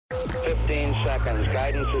15 seconds.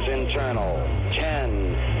 Guidance is internal.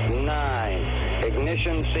 10, 9.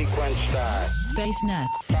 Ignition sequence start. Space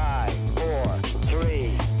Nuts. 5, 4,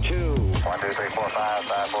 3, 2. 1, 2, 3, 4, 5,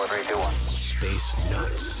 5, 4, 3, 2, 1. Space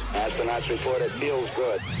Nuts. Astronauts report it feels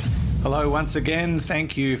good. Hello once again.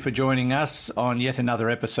 Thank you for joining us on yet another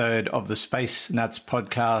episode of the Space Nuts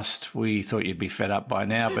podcast. We thought you'd be fed up by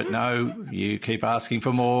now, but no, you keep asking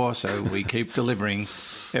for more, so we keep delivering.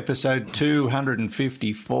 Episode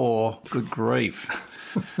 254. Good grief.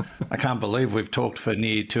 I can't believe we've talked for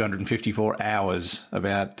near 254 hours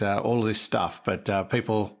about all of this stuff, but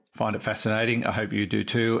people find it fascinating. I hope you do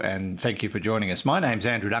too, and thank you for joining us. My name's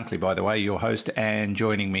Andrew Dunkley, by the way, your host, and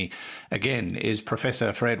joining me again is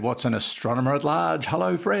Professor Fred Watson, astronomer at large.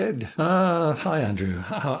 Hello, Fred. Hi, Andrew.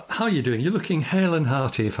 How are you doing? You're looking hale and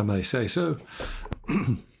hearty, if I may say so.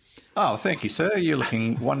 Oh, thank you, sir. You're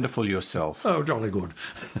looking wonderful yourself. Oh, jolly good.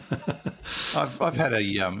 I've had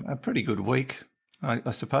a pretty good week,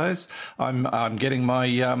 I suppose. I'm getting my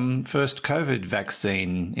first COVID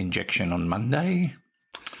vaccine injection on Monday.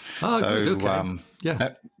 Oh, so, good, okay. Yeah.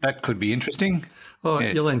 That could be interesting. Oh,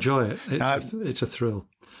 yes. You'll enjoy it. It's a thrill.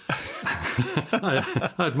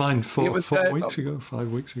 I had mine 5 weeks ago.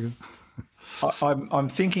 I'm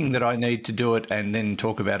thinking that I need to do it and then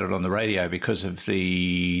talk about it on the radio because of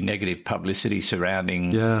the negative publicity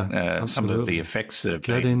surrounding some of the effects that have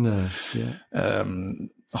Get been in there.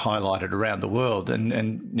 highlighted around the world.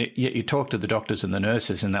 And yet you talk to the doctors and the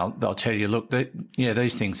nurses and they'll tell you, look,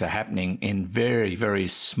 these things are happening in very, very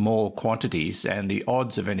small quantities, and the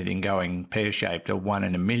odds of anything going pear-shaped are 1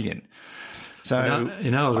 in a million. So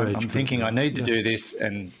I'm thinking I need to do this,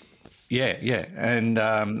 and and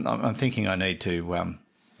I'm thinking I need to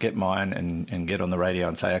get mine and get on the radio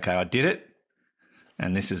and say, okay, I did it,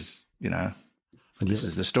 and this is, this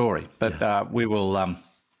is the story. But we will,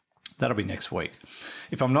 that'll be next week.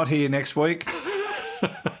 If I'm not here next week,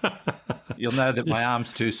 you'll know that my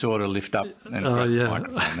arm's too sore to lift up and grab the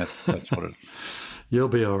microphone. That's what it is. You'll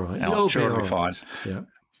be all right. I'm sure it'll be fine. Yeah.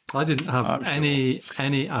 I didn't have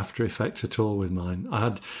any after effects at all with mine. I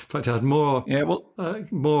had more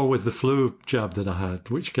with the flu jab that I had,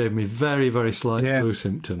 which gave me very, very slight flu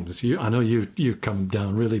symptoms. I know you come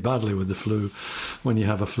down really badly with the flu when you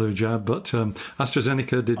have a flu jab, but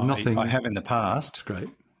AstraZeneca did nothing. I have in the past. Great.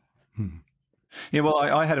 Yeah, well,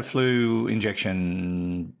 I had a flu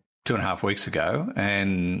injection 2.5 weeks ago,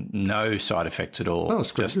 and no side effects at all. Oh,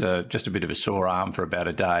 just a bit of a sore arm for about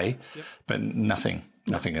a day, but nothing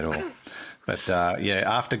at all. But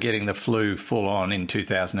after getting the flu full on in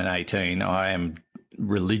 2018, I am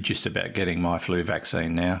religious about getting my flu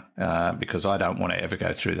vaccine now because I don't want to ever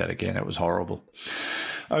go through that again. It was horrible.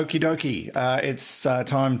 Okie dokie. It's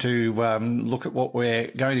time to look at what we're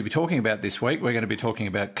going to be talking about this week. We're going to be talking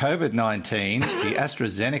about COVID-19, the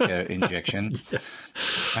AstraZeneca injection.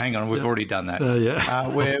 Hang on, we've already done that.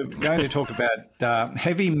 We're going to talk about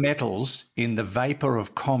heavy metals in the vapor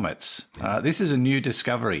of comets. This is a new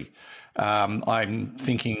discovery. I'm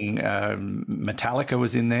thinking Metallica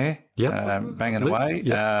was in there, banging away,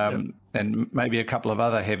 and maybe a couple of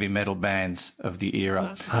other heavy metal bands of the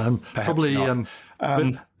era. Probably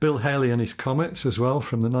Bill Haley and his Comets as well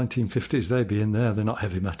from the 1950s. They'd be in there. They're not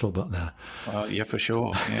heavy metal, but they're... yeah, for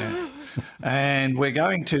sure, yeah. And we're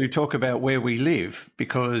going to talk about where we live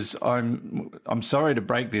because I'm sorry to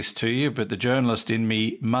break this to you, but the journalist in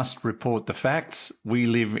me must report the facts. We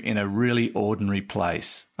live in a really ordinary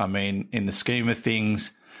place. I mean, in the scheme of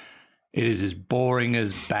things, it is as boring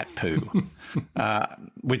as bat poo,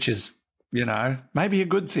 which is, maybe a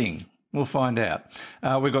good thing. We'll find out.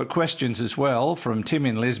 We've got questions as well from Tim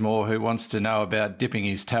in Lismore, who wants to know about dipping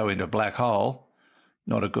his toe into a black hole.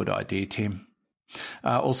 Not a good idea, Tim.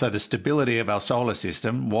 Also, the stability of our solar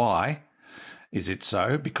system. Why is it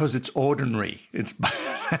so? Because it's ordinary.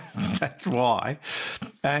 That's why.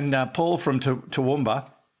 And Paul from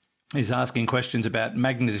Toowoomba is asking questions about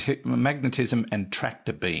magnetism and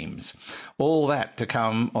tractor beams. All that to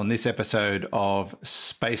come on this episode of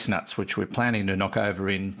Space Nuts, which we're planning to knock over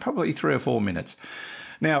in probably 3 or 4 minutes.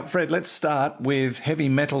 Now, Fred, let's start with heavy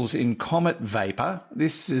metals in comet vapor.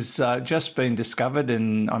 This has just been discovered,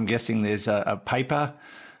 and I'm guessing there's a paper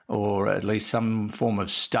or at least some form of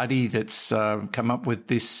study that's come up with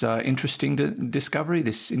this interesting discovery,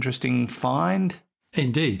 this interesting find.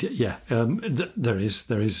 Indeed, yeah. There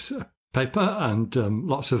is a paper and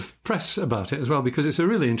lots of press about it as well, because it's a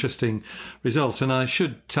really interesting result. And I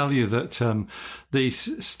should tell you that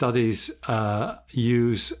these studies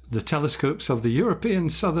use the telescopes of the European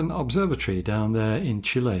Southern Observatory down there in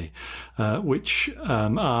Chile, which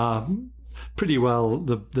are pretty well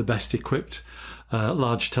the best equipped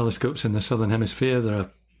large telescopes in the Southern Hemisphere. There are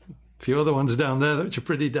few other ones down there which are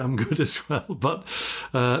pretty damn good as well. But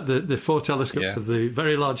the 4 telescopes of the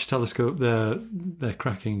Very Large Telescope, they're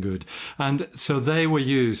cracking good. And so they were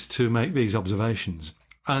used to make these observations.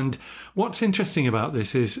 And what's interesting about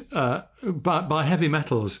this is by heavy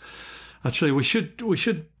metals, actually we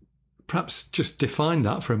should perhaps just define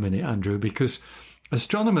that for a minute, Andrew, because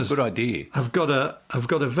astronomers good idea. have got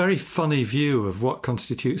a very funny view of what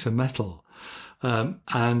constitutes a metal.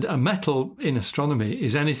 And a metal in astronomy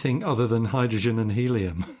is anything other than hydrogen and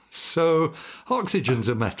helium. So oxygen's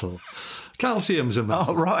a metal, calcium's a metal.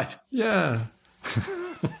 Oh, right. Yeah.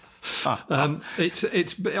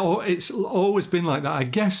 It's always been like that. I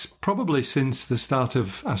guess probably since the start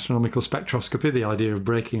of astronomical spectroscopy, the idea of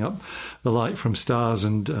breaking up the light from stars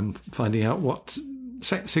and finding out what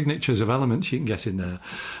signatures of elements you can get in there.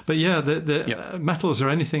 But yeah, the metals are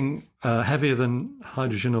anything heavier than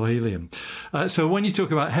hydrogen or helium. So when you talk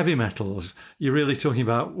about heavy metals, you're really talking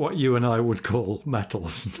about what you and I would call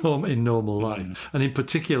metals in normal life, and in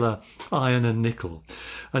particular iron and nickel.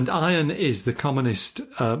 And iron is the commonest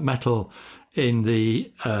metal in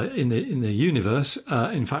the universe.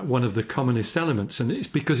 In fact, one of the commonest elements, and it's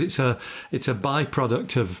because it's a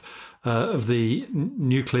byproduct of the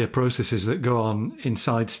nuclear processes that go on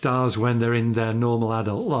inside stars when they're in their normal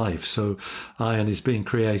adult life. So iron is being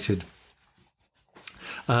created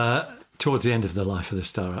towards the end of the life of the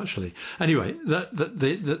star, actually. Anyway,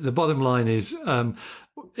 the bottom line is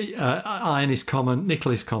iron is common,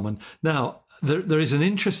 nickel is common. Now, there is an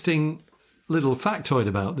interesting little factoid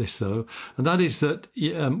about this, though, and that is that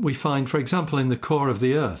we find, for example, in the core of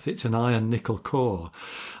the Earth, it's an iron-nickel core,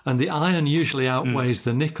 and the iron usually outweighs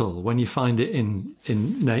the nickel when you find it in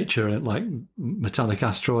nature, like metallic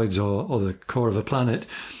asteroids or the core of a planet.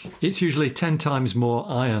 It's usually 10 times more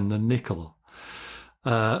iron than nickel,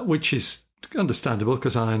 which is understandable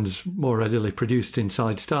because iron's more readily produced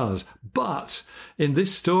inside stars. But in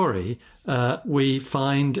this story, we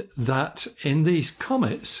find that in these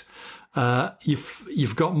comets,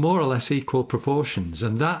 you've got more or less equal proportions,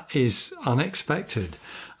 and that is unexpected,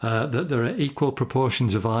 that there are equal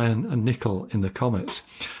proportions of iron and nickel in the comets.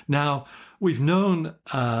 Now, we've known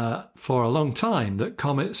for a long time that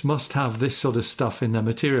comets must have this sort of stuff in their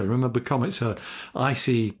material. Remember, comets are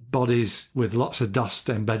icy bodies with lots of dust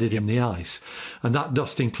embedded in the ice, and that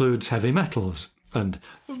dust includes heavy metals. And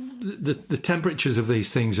the temperatures of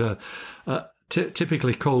these things are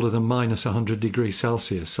typically colder than minus 100 degrees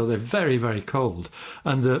Celsius. So they're very, very cold.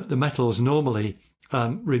 And the metals normally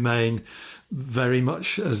remain very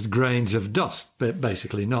much as grains of dust,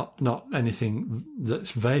 basically, not anything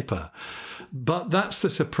that's vapor. But that's the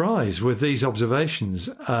surprise with these observations.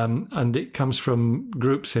 And it comes from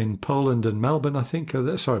groups in Poland and Melbourne, I think.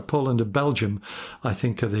 Poland and Belgium, I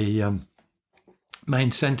think, are the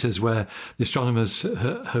main centres where the astronomers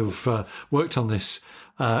who've worked on this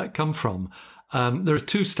come from. There are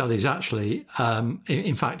 2 studies, actually.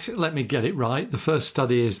 In fact, let me get it right. The first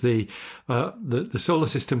study is the solar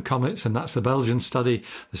system comets, and that's the Belgian study.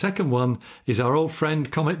 The second one is our old friend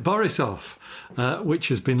Comet Borisov, which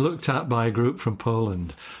has been looked at by a group from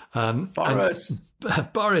Poland. Boris,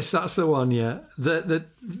 that's the one, yeah.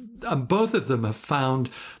 And both of them have found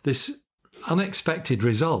this unexpected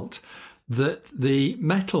result, that the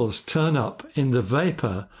metals turn up in the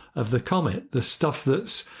vapor of the comet, the stuff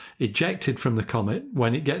that's ejected from the comet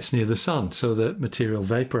when it gets near the sun, so the material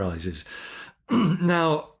vaporizes.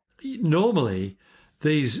 Now, normally,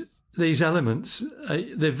 these elements,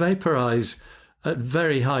 they vaporize at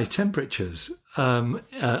very high temperatures,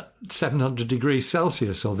 at 700 degrees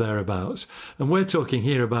Celsius or thereabouts. And we're talking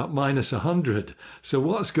here about minus 100. So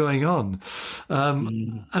what's going on?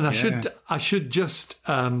 And I should just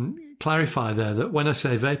clarify there that when I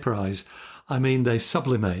say vaporize, I mean they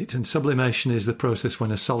sublimate, and sublimation is the process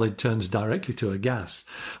when a solid turns directly to a gas,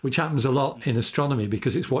 which happens a lot in astronomy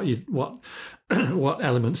because it's what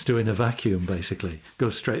elements do in a vacuum, basically.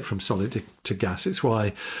 Goes straight from solid to gas. It's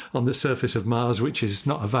why on the surface of Mars, which is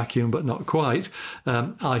not a vacuum but not quite,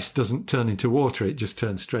 ice doesn't turn into water, it just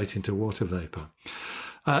turns straight into water vapor.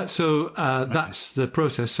 So that's the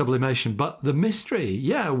process, sublimation. But the mystery,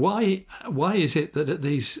 why is it that at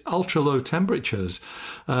these ultra low temperatures,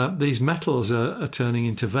 these metals are turning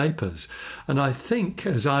into vapors? And I think,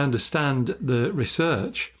 as I understand the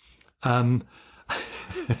research,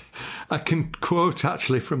 I can quote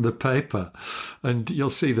actually from the paper, and you'll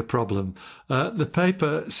see the problem. The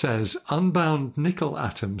paper says unbound nickel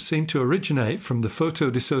atoms seem to originate from the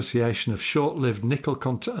photodissociation of a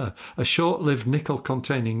short-lived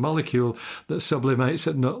nickel-containing molecule that sublimates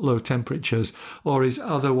at low temperatures or is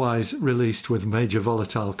otherwise released with major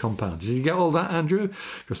volatile compounds. Did you get all that, Andrew?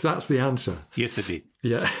 Because that's the answer. Yes, it did.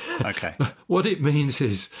 Yeah. Okay. What it means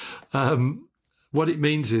is that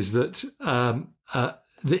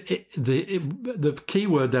the key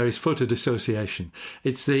word there is photodissociation.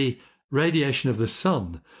 It's the radiation of the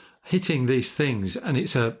sun hitting these things, and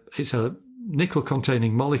it's a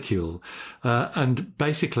nickel-containing molecule, and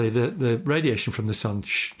basically the radiation from the sun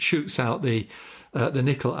shoots out the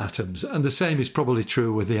nickel atoms, and the same is probably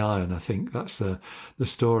true with the iron. I think that's the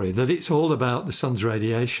story, that it's all about the sun's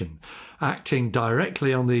radiation acting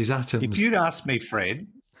directly on these atoms. If you'd asked me, Fred,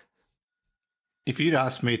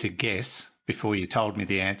 to guess before you told me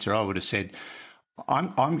the answer, I would have said,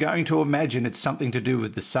 I'm going to imagine it's something to do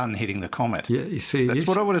with the sun hitting the comet. Yeah, you see, that's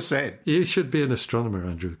what I would have said. You should be an astronomer,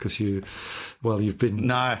 Andrew, because you've been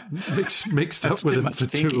mixed up with it for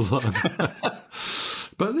too long.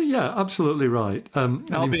 But yeah, absolutely right.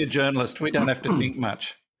 I'll be a journalist. We don't have to think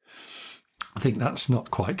much. I think that's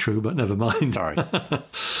not quite true, but never mind. Sorry.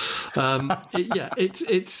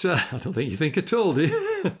 It's. I don't think you think at all, do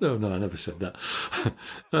you? No, I never said that.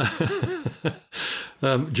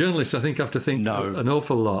 Journalists, I think, have to think an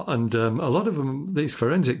awful lot, and a lot of them, these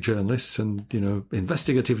forensic journalists and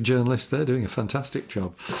investigative journalists, they're doing a fantastic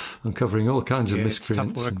job uncovering all kinds of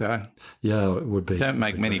miscreants. It's tough work, though. Yeah, it would be. Don't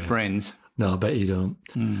make many friends. No, I bet you don't.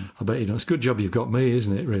 I bet you don't. It's a good job you've got me,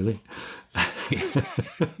 isn't it, really?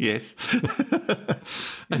 Yes.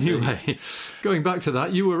 Anyway, going back to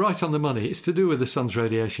that, you were right on the money. It's to do with the sun's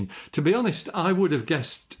radiation. To be honest, I would have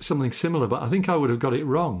guessed something similar, but I think I would have got it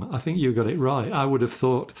wrong. I think you got it right. I would have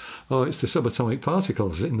thought, it's the subatomic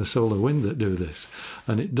particles in the solar wind that do this.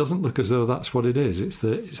 And it doesn't look as though that's what it is.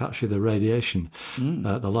 It's actually the radiation,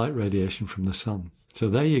 the light radiation from the sun. So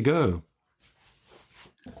there you go.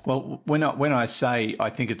 Well, when I say I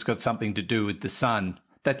think it's got something to do with the sun,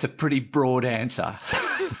 that's a pretty broad answer.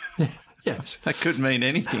 Yes. That could mean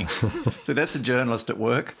anything. So that's a journalist at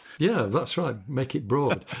work. Yeah, that's right. Make it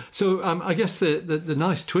broad. So I guess the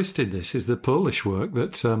nice twist in this is the Polish work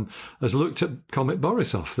that has looked at Comet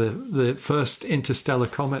Borisov, the first interstellar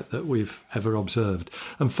comet that we've ever observed,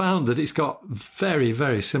 and found that it's got very,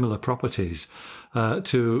 very similar properties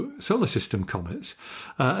to solar system comets.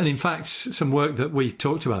 And in fact, some work that we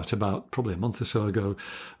talked about probably a month or so ago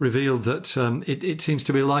revealed that it seems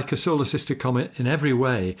to be like a solar system comet in every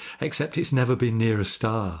way, except it's never been near a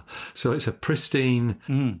star. So it's a pristine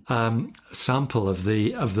sample of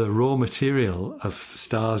the raw material of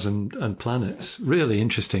stars and planets. Really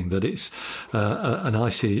interesting that it's an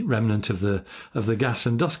icy remnant of the gas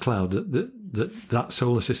and dust cloud that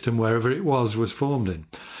solar system, wherever it was formed in.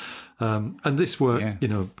 And this work,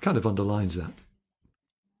 kind of underlines that.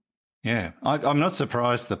 Yeah, I'm not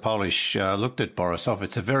surprised the Polish looked at Borisov.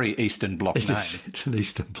 It's a very Eastern Bloc name. It's an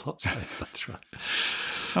Eastern Bloc name, that's right.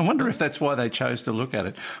 I wonder if that's why they chose to look at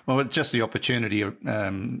it. Well, it's just the opportunity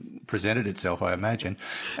presented itself, I imagine.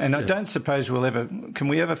 And I don't suppose can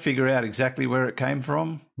we ever figure out exactly where it came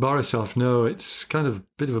from? Borisov, no, it's kind of a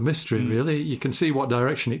bit of a mystery, really. You can see what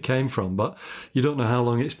direction it came from, but you don't know how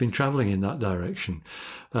long it's been travelling in that direction.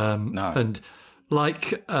 No. And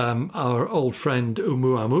like our old friend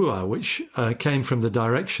Oumuamua, which came from the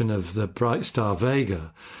direction of the bright star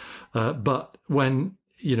Vega, but when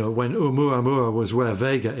Oumuamua was where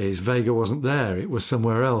Vega is, Vega wasn't there. It was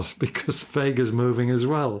somewhere else because Vega's moving as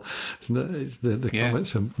well. The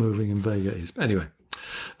comets are moving and Vega is. Anyway,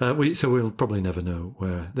 so we'll probably never know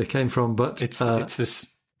where they came from, but it's this.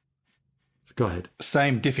 Go ahead.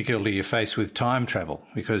 Same difficulty you face with time travel,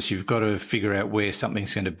 because you've got to figure out where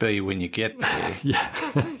something's going to be when you get there. Yeah,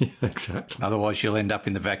 exactly. Otherwise, you'll end up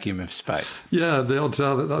in the vacuum of space. Yeah, the odds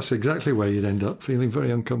are that that's exactly where you'd end up, feeling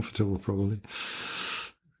very uncomfortable, probably.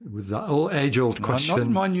 With that age-old question. Not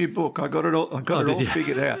in my new book. I got it all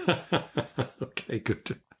figured out. Okay,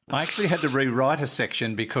 good. I actually had to rewrite a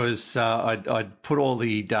section because I'd put all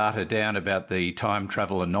the data down about the time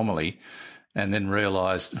travel anomaly, and then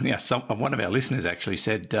realised, one of our listeners actually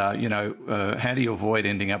said, how do you avoid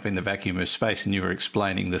ending up in the vacuum of space? And you were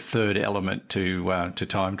explaining the third element to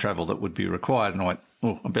time travel that would be required. And I went,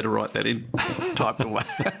 I better write that in. Typed away.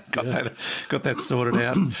 Got that sorted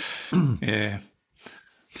out. Yeah.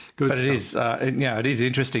 Good but stuff. it is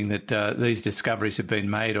interesting that these discoveries have been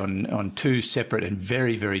made on two separate and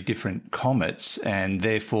very, very different comets, and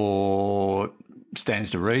therefore stands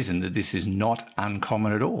to reason that this is not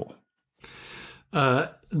uncommon at all.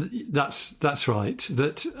 That's right.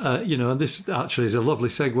 That and this actually is a lovely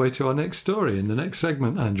segue to our next story in the next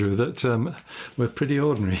segment, Andrew. That we're pretty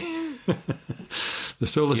ordinary. The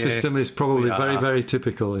solar system is probably very, very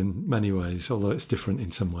typical in many ways, although it's different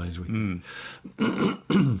in some ways.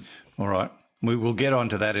 All right. We will get on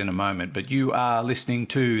to that in a moment, but you are listening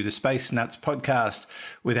to the Space Nuts podcast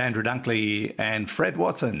with Andrew Dunkley and Fred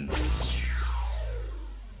Watson.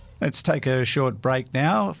 Let's take a short break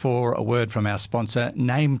now for a word from our sponsor,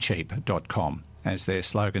 Namecheap.com. As their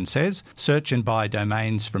slogan says, search and buy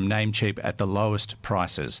domains from Namecheap at the lowest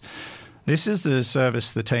prices. This is the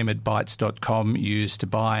service the team at Bytes.com use to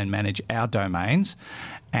buy and manage our domains,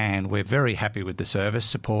 and we're very happy with the service,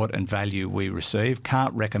 support and value we receive.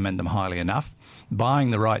 Can't recommend them highly enough.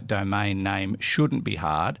 Buying the right domain name shouldn't be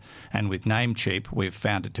hard, and with Namecheap, we've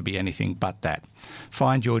found it to be anything but that.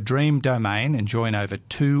 Find your dream domain and join over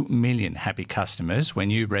 2 million happy customers when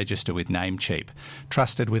you register with Namecheap.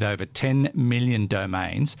 Trusted with over 10 million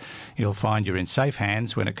domains, you'll find you're in safe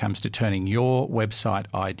hands when it comes to turning your website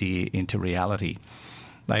idea into reality.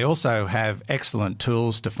 They also have excellent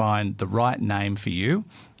tools to find the right name for you,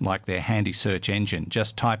 like their handy search engine.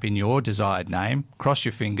 Just type in your desired name, cross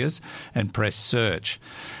your fingers, and press search.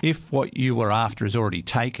 If what you were after is already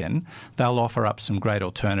taken, they'll offer up some great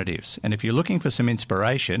alternatives. And if you're looking for some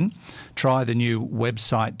inspiration, try the new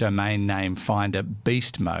website domain name finder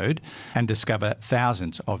Beast Mode and discover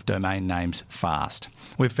thousands of domain names fast.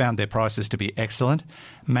 We've found their prices to be excellent,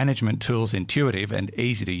 management tools intuitive and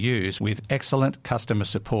easy to use, with excellent customer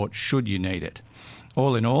support should you need it.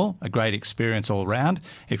 All in all, a great experience all round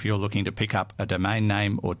if you're looking to pick up a domain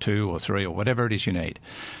name or 2 or 3 or whatever it is you need.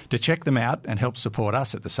 To check them out and help support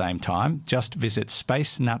us at the same time, just visit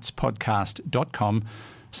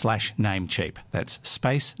spacenutspodcast.com/namecheap. That's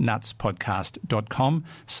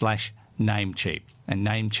spacenutspodcast.com/namecheap. And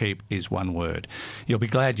Namecheap is one word. You'll be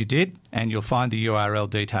glad you did, and you'll find the URL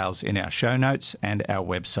details in our show notes and our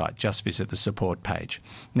website. Just visit the support page.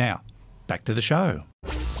 Now, back to the show.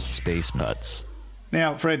 Space Nuts.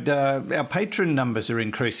 Now, Fred, our patron numbers are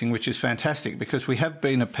increasing, which is fantastic because we have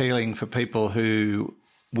been appealing for people who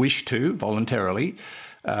wish to voluntarily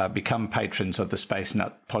become patrons of the Space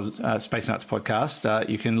Nuts podcast.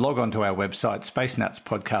 You can log on to our website,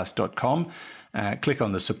 spacenutspodcast.com, click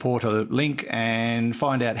on the supporter link and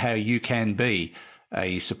find out how you can be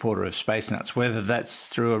a supporter of Space Nuts, whether that's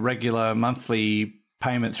through a regular monthly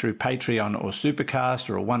payment through Patreon or Supercast,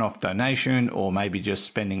 or a one-off donation, or maybe just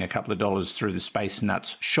spending a couple of dollars through the Space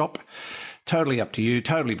Nuts shop. Totally up to you,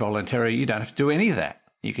 totally voluntary. You don't have to do any of that.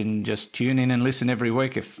 You can just tune in and listen every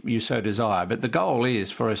week if you so desire. But the goal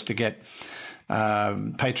is for us to get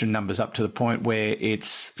patron numbers up to the point where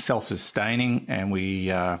it's self-sustaining and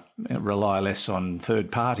we rely less on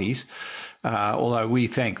third parties. Although we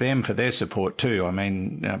thank them for their support too. I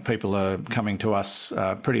mean, people are coming to us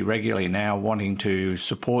pretty regularly now wanting to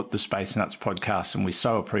support the Space Nuts podcast, and we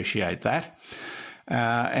so appreciate that.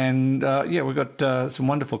 We've got some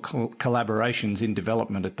wonderful collaborations in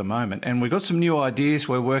development at the moment, and we've got some new ideas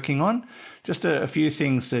we're working on. Just a few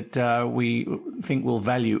things that we think will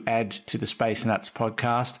value add to the Space Nuts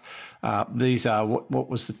podcast. These are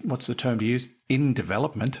what's the term to use? In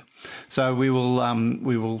development. So we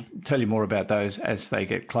will tell you more about those as they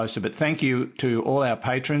get closer. But thank you to all our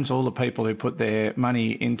patrons, all the people who put their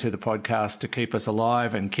money into the podcast to keep us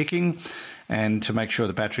alive and kicking, and to make sure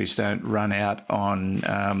the batteries don't run out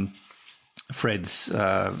on Fred's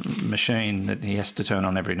machine that he has to turn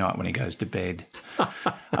on every night when he goes to bed.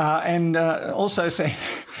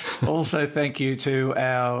 Also thank you to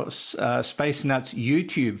our Space Nuts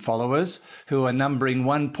YouTube followers, who are numbering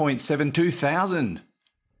 1.72 thousand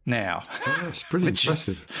now. Oh, that's pretty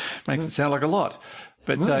impressive. Makes it sound like a lot.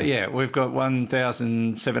 But we've got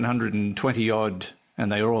 1,720 odd,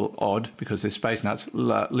 and they are all odd because they're Space Nuts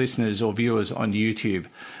listeners or viewers on YouTube.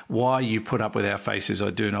 Why you put up with our faces, I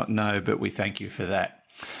do not know, but we thank you for that.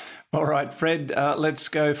 All right, Fred, let's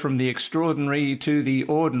go from the extraordinary to the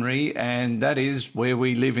ordinary, and that is where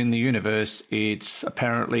we live in the universe. It's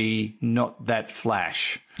apparently not that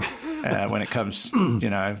flash when it comes,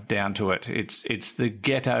 down to it. It's the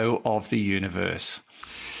ghetto of the universe.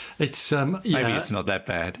 It's maybe it's not that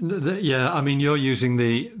bad. I mean, you're using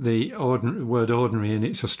the word ordinary in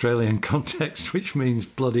its Australian context, which means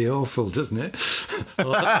bloody awful, doesn't it?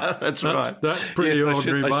 That's right. That's pretty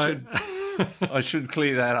ordinary, mate. I should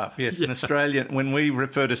clear that up. Yes, in Australian, when we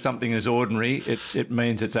refer to something as ordinary, it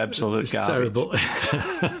means it's absolute garbage. Terrible.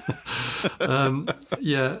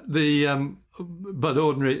 But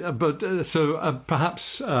ordinary. But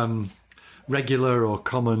perhaps regular or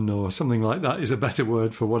common or something like that is a better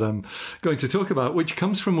word for what I'm going to talk about, which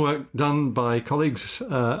comes from work done by colleagues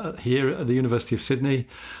here at the University of Sydney,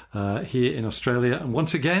 here in Australia. And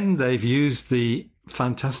once again, they've used the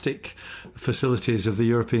fantastic facilities of the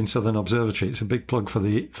European Southern Observatory. It's a big plug for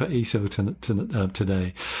ESO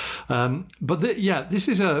today. This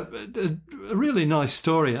is a really nice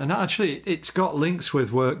story, and actually it's got links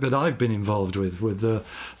with work that I've been involved with the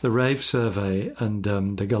RAVE survey and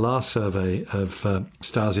the Galar survey of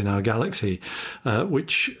stars in our galaxy,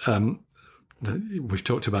 which we've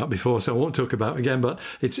talked about before, so I won't talk about again. But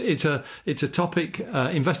it's a topic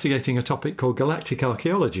investigating a topic called galactic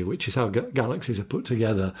archaeology, which is how galaxies are put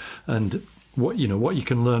together and what you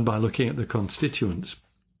can learn by looking at the constituents.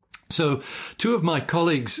 So, two of my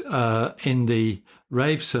colleagues in the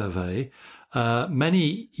RAVE survey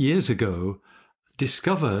many years ago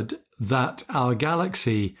discovered that our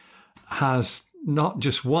galaxy has not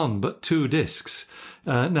just one but two disks.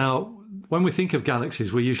 Now, when we think of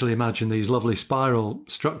galaxies, we usually imagine these lovely spiral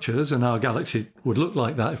structures, and our galaxy would look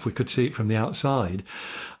like that if we could see it from the outside,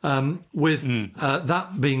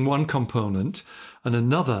 that being one component, and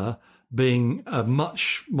another being a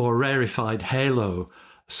much more rarefied halo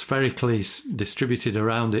spherically distributed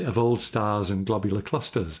around it of old stars and globular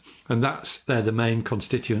clusters. And they're the main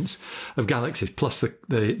constituents of galaxies, plus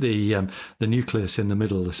the nucleus in the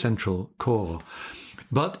middle, the central core.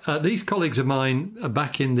 But these colleagues of mine,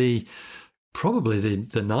 back in probably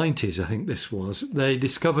the 90s, I think this was, they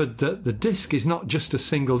discovered that the disk is not just a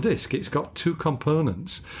single disk. It's got two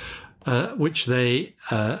components, which they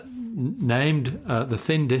named the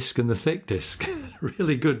thin disk and the thick disk.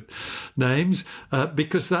 Really good names,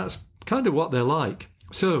 because that's kind of what they're like.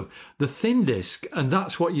 So the thin disk, and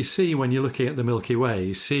that's what you see when you're looking at the Milky Way,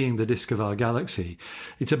 you're seeing the disk of our galaxy.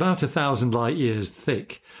 It's about 1,000 light years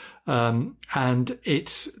thick, and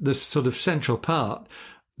it's the sort of central part.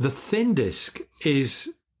 The thin disk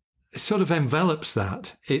sort of envelops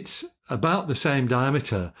that. It's about the same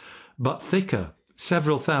diameter, but thicker,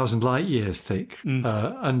 several thousand light years thick,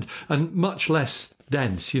 and much less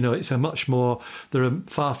dense. It's there are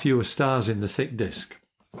far fewer stars in the thick disk.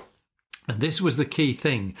 And this was the key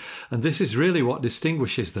thing. And this is really what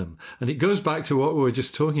distinguishes them. And it goes back to what we were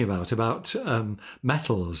just talking about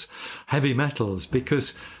metals, heavy metals,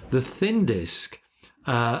 because the thin disk,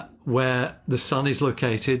 where the sun is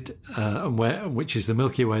located, which is the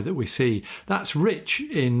Milky Way that we see, that's rich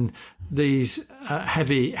in these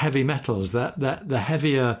heavy metals, that the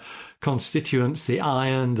heavier constituents, the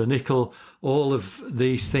iron, the nickel, all of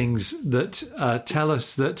these things that tell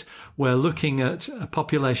us that we're looking at a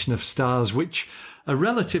population of stars which are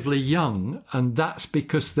relatively young, and that's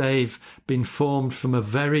because they've been formed from a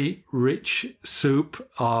very rich soup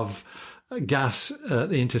of gas,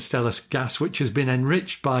 the interstellar gas, which has been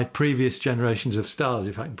enriched by previous generations of stars,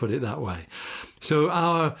 if I can put it that way. So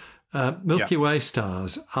our Milky Way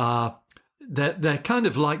stars they're kind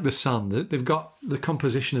of like the sun. They've got the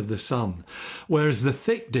composition of the sun, whereas the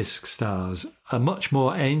thick disk stars are much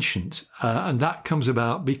more ancient, and that comes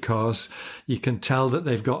about because you can tell that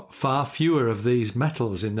they've got far fewer of these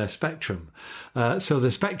metals in their spectrum. So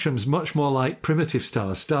the spectrum's much more like primitive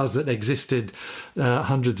stars that existed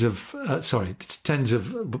hundreds of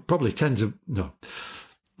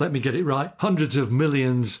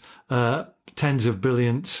millions, tens of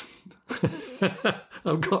billions.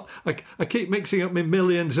 I keep mixing up my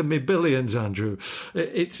millions and my billions, Andrew.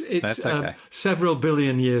 It's That's okay. Several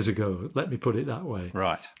billion years ago. Let me put it that way.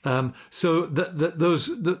 Right. So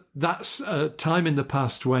that's a time in the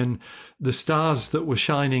past when the stars that were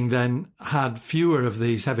shining then had fewer of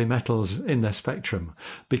these heavy metals in their spectrum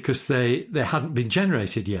because they hadn't been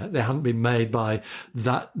generated yet. They hadn't been made by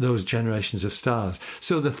those generations of stars.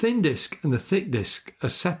 So the thin disk and the thick disk are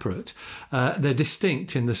separate. They're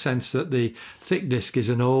distinct in the sense that the thick disk is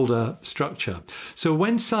an older structure. So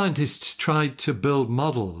when scientists tried to build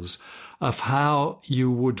models of how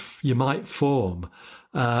you might form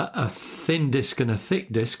a thin disk and a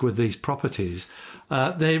thick disk with these properties,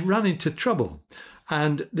 they ran into trouble.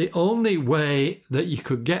 And the only way that you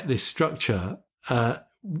could get this structure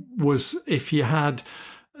was if you had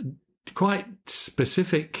quite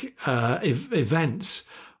specific events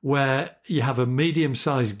where you have a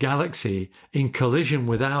medium-sized galaxy in collision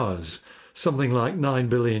with ours, something like 9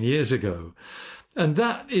 billion years ago. And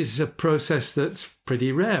that is a process that's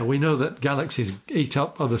pretty rare. We know that galaxies eat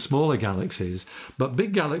up other smaller galaxies, but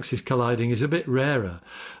big galaxies colliding is a bit rarer.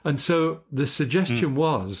 And so the suggestion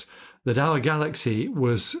was that our galaxy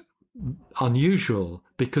was unusual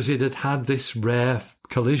because it had had this rare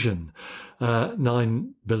collision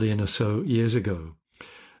 9 billion or so years ago.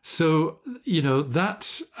 So,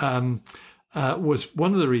 that's was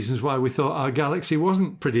one of the reasons why we thought our galaxy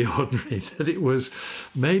wasn't pretty ordinary, that it was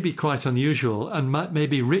maybe quite unusual and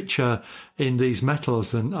maybe richer in these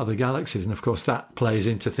metals than other galaxies. And of course, that plays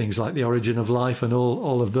into things like the origin of life and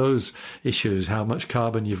all of those issues, how much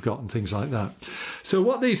carbon you've got and things like that. So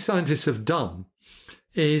what these scientists have done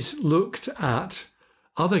is looked at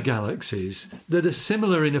other galaxies that are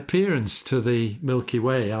similar in appearance to the Milky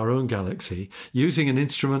Way, our own galaxy, using an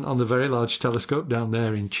instrument on the Very Large Telescope down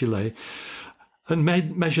there in Chile, and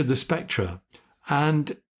measured the spectra.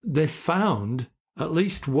 And they found at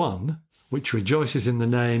least one, which rejoices in the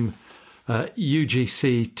name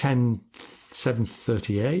UGC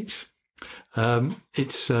 10738.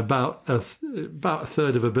 It's about a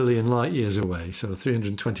third of a billion light years away, so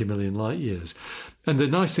 320 million light years. And the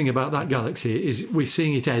nice thing about that galaxy is we're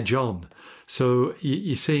seeing it edge on. So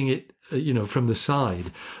you're seeing it, from the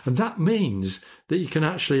side. And that means that you can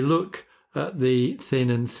actually look at the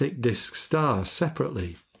thin and thick disk stars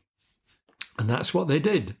separately. And that's what they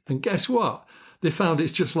did. And guess what? They found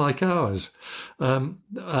it's just like ours.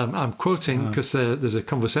 I'm quoting because there's a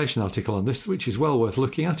conversation article on this, which is well worth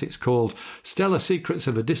looking at. It's called "Stellar Secrets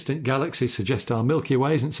of a Distant Galaxy Suggest Our Milky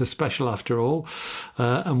Way Isn't So Special After All."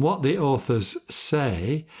 And what the authors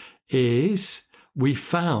say is we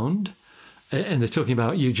found, and they're talking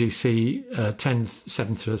about UGC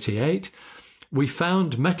 10738, we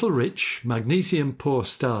found metal-rich, magnesium-poor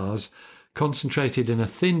stars concentrated in a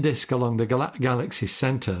thin disk along the galaxy's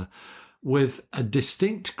centre, with a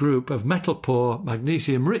distinct group of metal-poor,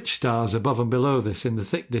 magnesium-rich stars above and below this in the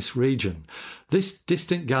thick disk region. This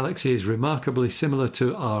distant galaxy is remarkably similar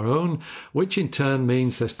to our own, which in turn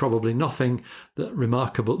means there's probably nothing that's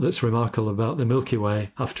remarkable about the Milky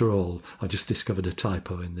Way after all. I just discovered a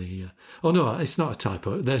typo in the... Oh, no, it's not a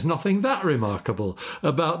typo. There's nothing that remarkable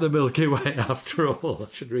about the Milky Way after all.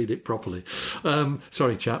 I should read it properly.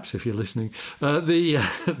 Sorry, chaps, if you're listening. The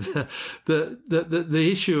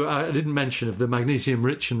issue I didn't mention of the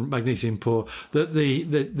magnesium-rich and magnesium-poor, that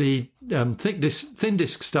the thin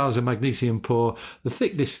disk stars are magnesium-poor. The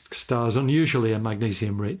thick disk stars unusually are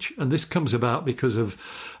magnesium-rich, and this comes about because of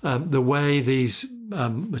the way these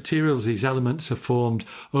materials, these elements, are formed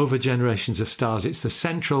over generations of stars. It's the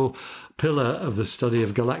central pillar of the study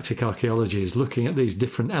of galactic archaeology, is looking at these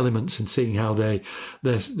different elements and seeing how they're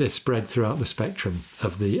spread throughout the spectrum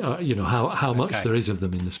of the how much there is of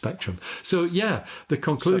them in the spectrum. So yeah, the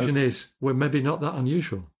conclusion is we're maybe not that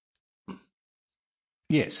unusual.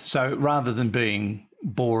 Yes. So rather than being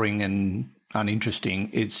boring and uninteresting,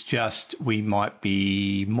 it's just we might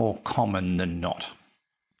be more common than not.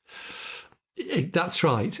 That's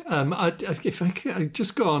right. If I could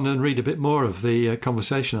just go on and read a bit more of the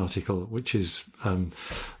conversation article, which is,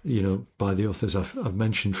 by the authors I've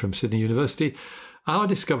mentioned from Sydney University. Our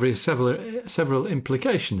discovery has several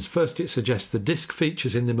implications. First, it suggests the disk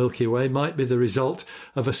features in the Milky Way might be the result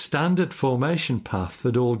of a standard formation path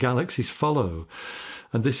that all galaxies follow.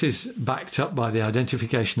 And this is backed up by the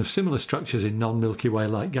identification of similar structures in non-Milky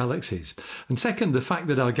Way-like galaxies. And second, the fact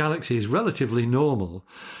that our galaxy is relatively normal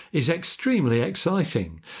is extremely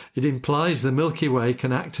exciting. It implies the Milky Way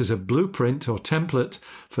can act as a blueprint or template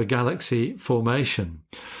for galaxy formation.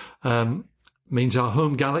 Means our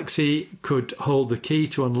home galaxy could hold the key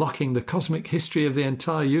to unlocking the cosmic history of the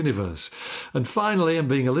entire universe. And finally, and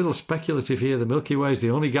being a little speculative here, the Milky Way is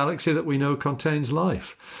the only galaxy that we know contains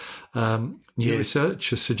life. New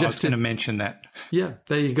research has suggested... I was going to mention that. Yeah,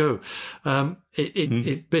 there you go.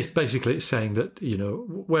 Basically it's saying that,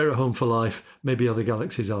 we're a home for life, maybe other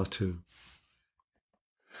galaxies are too.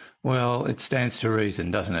 Well, it stands to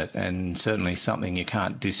reason, doesn't it? And certainly something you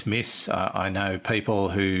can't dismiss. I know people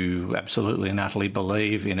who absolutely and utterly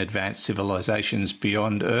believe in advanced civilizations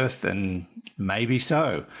beyond Earth, and maybe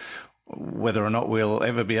so. Whether or not we'll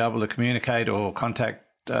ever be able to communicate or contact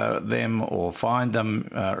them or find them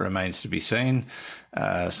remains to be seen.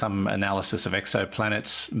 Some analysis of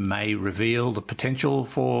exoplanets may reveal the potential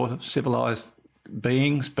for civilized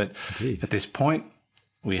beings, but Indeed. At this point,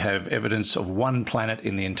 we have evidence of one planet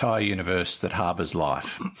in the entire universe that harbours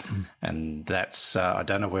life. And that's, I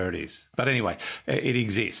don't know where it is. But anyway, it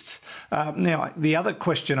exists. Now, the other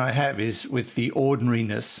question I have is with the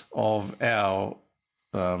ordinariness of our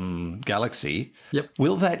galaxy,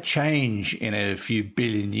 will that change in a few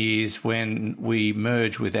billion years when we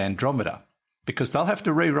merge with Andromeda? Because they'll have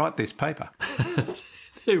to rewrite this paper.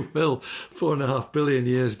 They will, 4.5 billion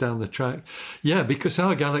years down the track. Yeah, because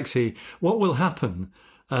our galaxy, what will happen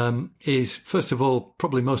is, first of all,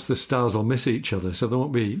 probably most of the stars will miss each other, so there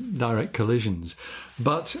won't be direct collisions.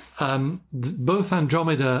 But both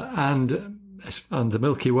Andromeda and and the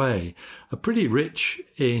Milky Way are pretty rich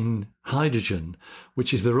in hydrogen,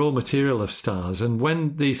 which is the raw material of stars. And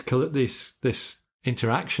when this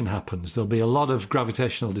interaction happens, there'll be a lot of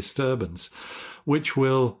gravitational disturbance, which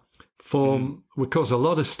will cause a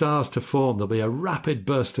lot of stars to form. There'll be a rapid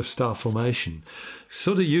burst of star formation,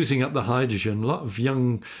 sort of using up the hydrogen. A lot of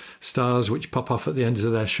young stars which pop off at the ends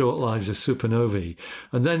of their short lives as supernovae.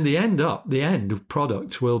 And then the end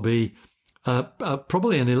product will be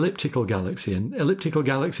probably an elliptical galaxy. And elliptical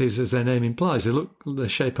galaxies, as their name implies, they look the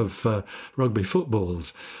shape of rugby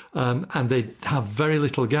footballs. And they have very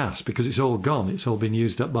little gas because it's all gone. It's all been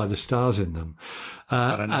used up by the stars in them.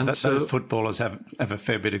 I don't know. Those footballers have a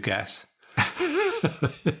fair bit of gas.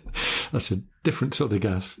 That's a different sort of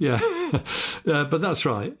gas. Yeah. But that's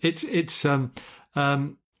right.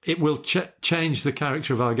 It will change the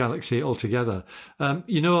character of our galaxy altogether. A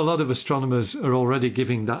lot of astronomers are already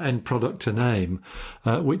giving that end product a name,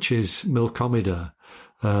 which is Milkomeda,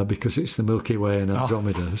 because it's the Milky Way and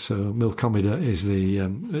Andromeda. So Milkomeda is the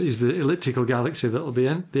elliptical galaxy that will be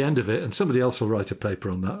the end of it, and somebody else will write a paper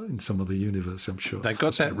on that in some other universe, I'm sure. They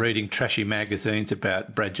got that reading trashy magazines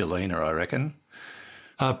about Bradulina, I reckon.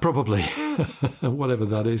 Probably, whatever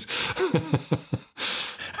that is.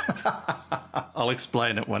 I'll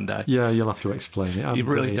explain it one day. Yeah, you'll have to explain it. You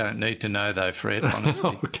really don't need to know, though, Fred,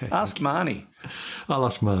 honestly. Okay. Ask Marnie. I'll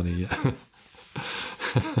ask Marnie, yeah.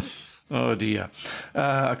 Oh, dear.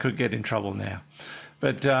 I could get in trouble now.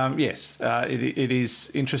 But, yes, it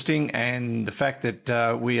is interesting, and the fact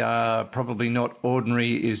that we are probably not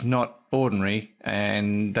ordinary is not ordinary,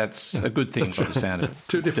 and that's a good thing by the sound of it.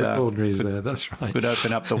 Two different ordinaries there, that's right. Could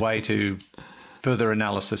open up the way to further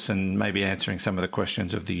analysis and maybe answering some of the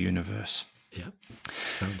questions of the universe. Yeah,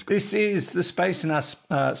 sounds good. This is the Space Nuts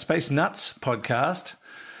podcast.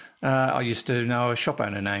 I used to know a shop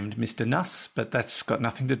owner named Mr. Nuss, but that's got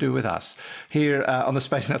nothing to do with us. Here on the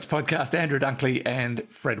Space Nuts podcast, Andrew Dunkley and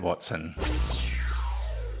Fred Watson. 0G,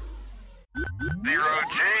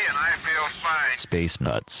 and I feel fine. Space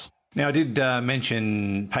Nuts. Now, I did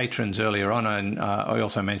mention patrons earlier on, and I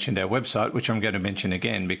also mentioned our website, which I'm going to mention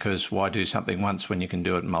again, because why do something once when you can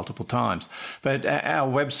do it multiple times? But our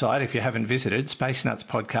website, if you haven't visited,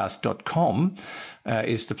 spacenutspodcast.com,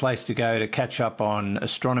 is the place to go to catch up on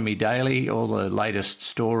Astronomy Daily, all the latest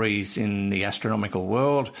stories in the astronomical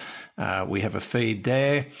world. We have a feed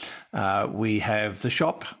there. We have the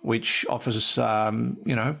shop, which offers,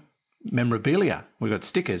 memorabilia. We've got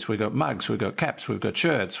stickers, we've got mugs, we've got caps, we've got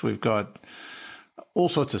shirts, we've got all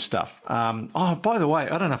sorts of stuff. By the way,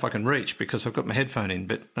 I don't know if I can reach because I've got my headphone in,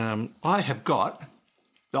 but I have got...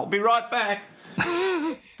 I'll be right back.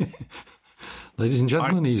 Ladies and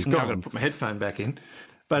gentlemen, he's gone. I've got to put my headphone back in.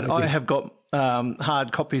 But I have got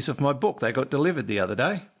hard copies of my book. They got delivered the other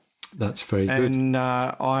day. That's very good. And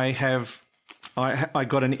I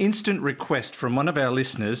got an instant request from one of our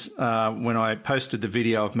listeners when I posted the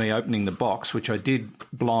video of me opening the box, which I did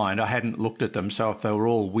blind. I hadn't looked at them, so if they were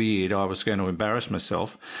all weird, I was going to embarrass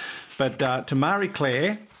myself. But to Marie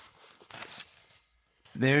Claire,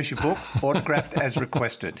 there's your book, autographed as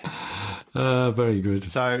requested. Very good.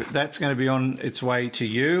 So that's going to be on its way to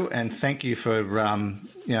you, and thank you for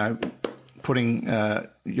putting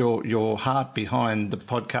your heart behind the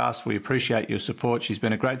podcast. We appreciate your support. She's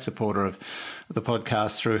been a great supporter of the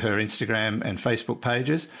podcast through her Instagram and Facebook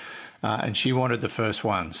pages, and she wanted the first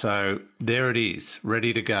one. So there it is,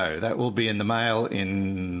 ready to go. That will be in the mail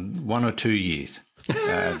in 1 or 2 years.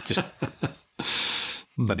 Just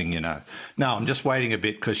letting you know. No, I'm just waiting a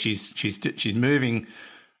bit because she's moving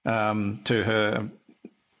to her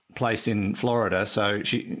place in Florida, so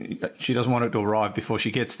she doesn't want it to arrive before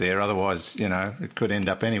she gets there. Otherwise, it could end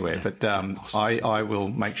up anywhere. But I will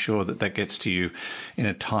make sure that gets to you in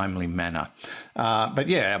a timely manner. But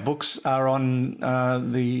yeah, our books are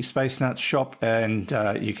on the Space Nuts shop, and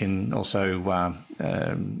you can also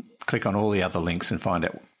click on all the other links and find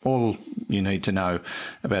out all you need to know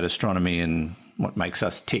about astronomy and what makes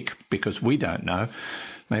us tick, because we don't know.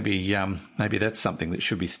 Maybe that's something that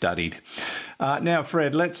should be studied. Now,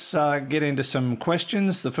 Fred, let's get into some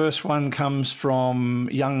questions. The first one comes from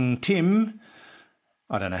young Tim.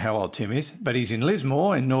 I don't know how old Tim is, but he's in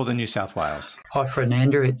Lismore in northern New South Wales. Hi, Fred and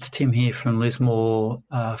Andrew. It's Tim here from Lismore,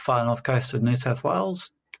 far north coast of New South Wales,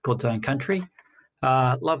 God's own country.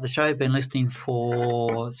 Love the show. Been listening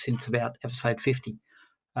since about episode 50.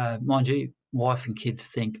 Mind you, wife and kids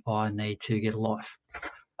think I need to get a life.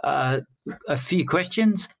 A few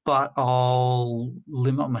questions, but I'll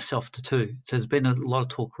limit myself to two. So there's been a lot of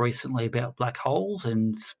talk recently about black holes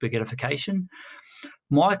and spaghettification.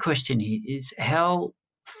 My question here is, how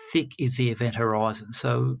thick is the event horizon?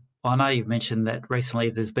 So I know you've mentioned that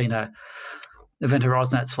recently there's been a event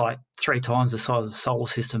horizon, that's like 3 times the size of the solar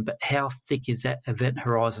system. But how thick is that event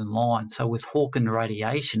horizon line? So with Hawking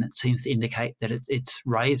radiation, it seems to indicate that it's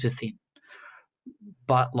razor thin.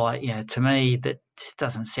 But to me, that just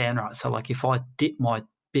doesn't sound right. So if I dip my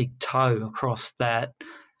big toe across that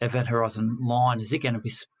event horizon line, is it going to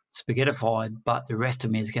be spaghettified, but the rest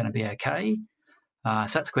of me is going to be okay? So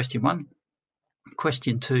that's question 1.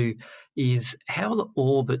 Question 2 is, how are the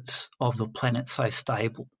orbits of the planets so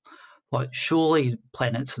stable? Surely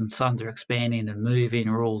planets and suns are expanding and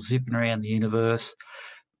moving, we're all zipping around the universe.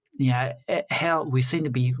 How we seem to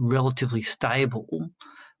be relatively stable,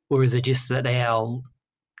 or is it just that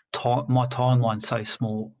my timeline's so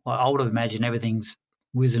small? I would imagine everything's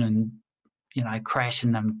whizzing and,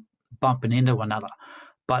 crashing and bumping into one another.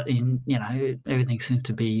 But everything seems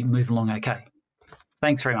to be moving along okay.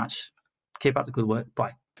 Thanks very much. Keep up the good work.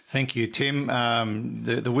 Bye. Thank you, Tim.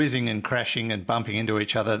 The whizzing and crashing and bumping into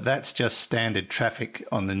each other, that's just standard traffic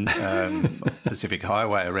on the Pacific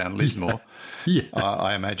Highway around Lismore,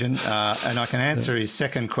 I imagine. And I can answer his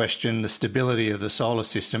second question, the stability of the solar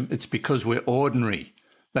system. It's because we're ordinary.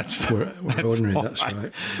 We're ordinary, that's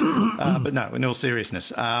right. But no, in all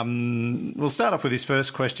seriousness, we'll start off with his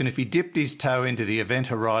first question. If he dipped his toe into the event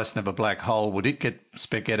horizon of a black hole, would it get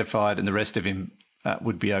spaghettified and the rest of him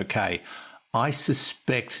would be okay? I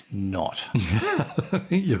suspect not. I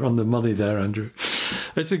think you're on the money there, Andrew.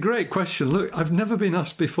 It's a great question. Look, I've never been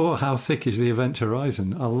asked before, how thick is the event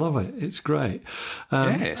horizon? I love it. It's great.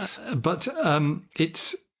 Yes. But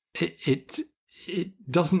it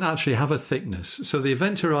doesn't actually have a thickness. So the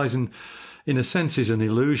event horizon, in a sense, is an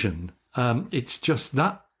illusion. It's just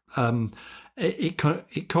that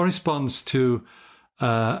it corresponds to,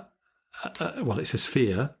 it's a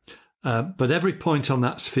sphere. But every point on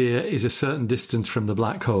that sphere is a certain distance from the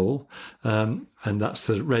black hole, and that's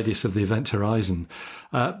the radius of the event horizon.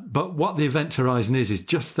 But what the event horizon is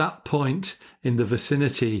just that point in the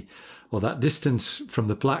vicinity, or that distance from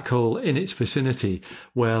the black hole in its vicinity,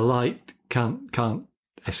 where light can't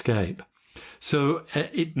escape. So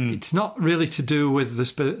it's not really to do with the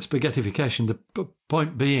spaghettification. The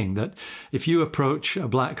point being that if you approach a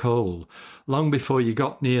black hole, long before you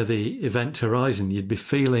got near the event horizon, you'd be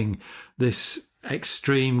feeling this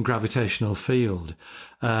extreme gravitational field,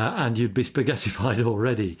 and you'd be spaghettified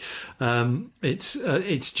already.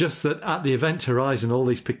 It's just that at the event horizon, all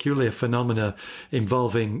these peculiar phenomena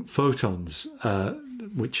involving photons,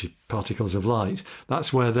 which are particles of light,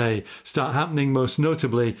 that's where they start happening, most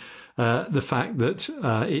notably the fact that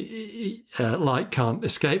light can't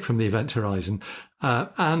escape from the event horizon.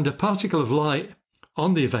 And a particle of light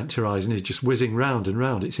on the event horizon is just whizzing round and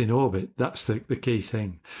round. It's in orbit. That's the key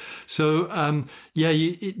thing. So,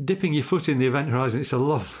 dipping your foot in the event horizon, it's a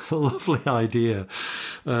lovely idea.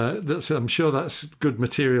 I'm sure that's good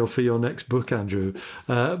material for your next book, Andrew.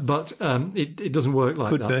 But it doesn't work like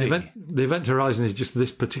Could that. Be. The event horizon is just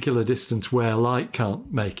this particular distance where light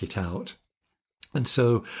can't make it out. And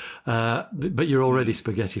so, but you're already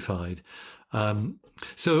spaghettified.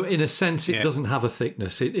 So in a sense, it doesn't have a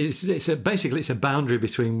thickness. It's a boundary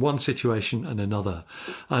between one situation and another.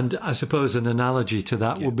 And I suppose an analogy to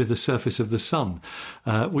that would be the surface of the sun,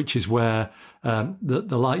 which is where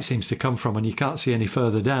the light seems to come from, and you can't see any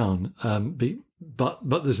further down.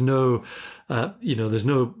 But there's no, there's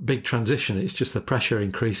no big transition. It's just the pressure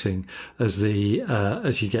increasing as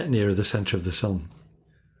you get nearer the centre of the sun.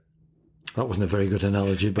 That wasn't a very good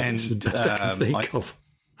analogy, but it's the best I can think of.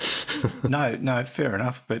 No, fair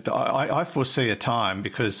enough. But I foresee a time,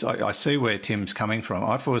 because I see where Tim's coming from.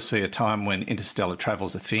 I foresee a time when interstellar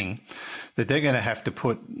travel's a thing, that they're going to have to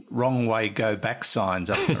put wrong way, go back signs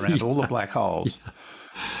up around all the black holes.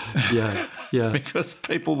 Yeah. Because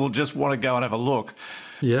people will just want to go and have a look.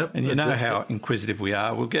 Yep. And you know how inquisitive we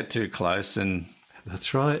are. We'll get too close, and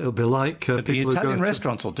that's right. It'll be like but the Italian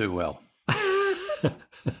restaurants will do well.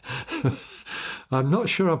 I'm not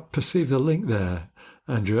sure I perceive the link there,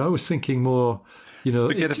 Andrew. I was thinking more,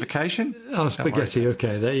 spaghettification? Spaghetti.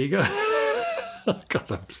 Okay, there you go.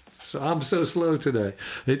 God, I'm so slow today.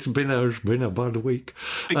 It's been a bad week.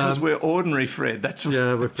 Because we're ordinary, Fred. That's what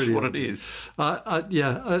it is.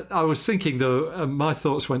 I was thinking, though, my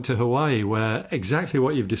thoughts went to Hawaii, where exactly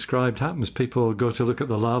what you've described happens. People go to look at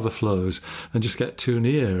the lava flows and just get too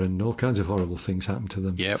near, and all kinds of horrible things happen to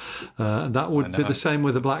them. Yep. And that would be the same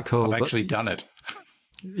with a black hole. I've actually done it.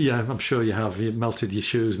 Yeah, I'm sure you have. You melted your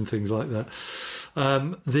shoes and things like that.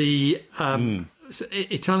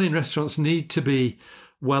 Italian restaurants need to be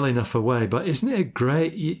well enough away, but isn't it a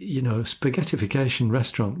great, spaghettification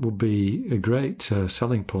restaurant would be a great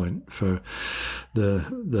selling point for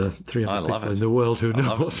the 300 people in the world who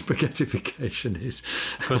know what spaghettification is.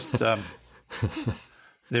 Because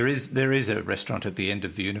There is a restaurant at the end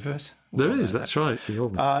of the universe. There is, that's right. The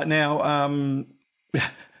orbit. Now,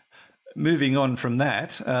 moving on from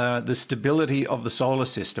that, the stability of the solar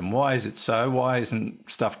system. Why is it so? Why isn't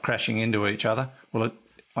stuff crashing into each other? Well,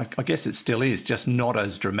 I guess it still is, just not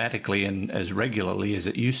as dramatically and as regularly as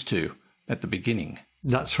it used to at the beginning.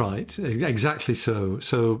 That's right, exactly so.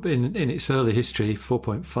 So in its early history,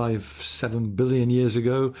 4.57 billion years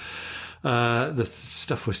ago, the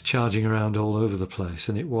stuff was charging around all over the place,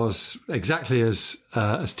 and it was exactly as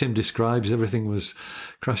Tim describes. Everything was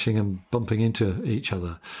crashing and bumping into each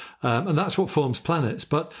other, and that's what forms planets.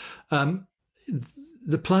 But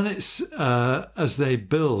the planets, as they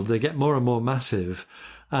build, they get more and more massive,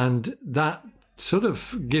 and that sort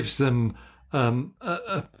of gives them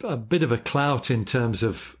a bit of a clout in terms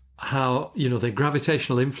of how, their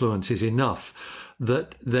gravitational influence is enough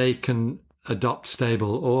that they can adopt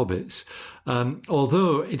stable orbits.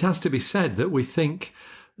 Although it has to be said that we think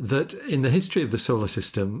that in the history of the solar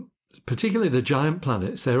system, particularly the giant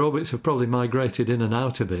planets, their orbits have probably migrated in and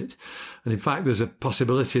out a bit. And in fact, there's a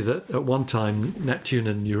possibility that at one time Neptune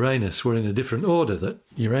and Uranus were in a different order, that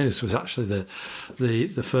Uranus was actually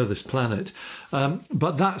the furthest planet.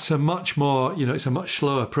 But that's a much more, it's a much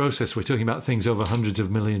slower process. We're talking about things over hundreds of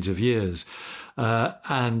millions of years.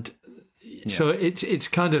 So it's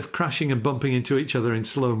kind of crashing and bumping into each other in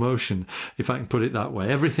slow motion, if I can put it that way.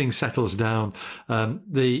 Everything settles down.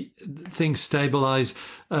 The things stabilize.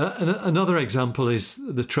 Another example is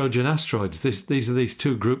the Trojan asteroids. These are these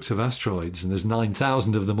two groups of asteroids, and there's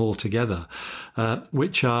 9,000 of them altogether,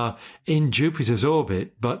 which are in Jupiter's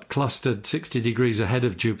orbit, but clustered 60 degrees ahead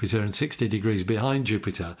of Jupiter and 60 degrees behind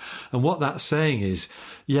Jupiter. And what that's saying is,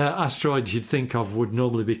 asteroids you'd think of would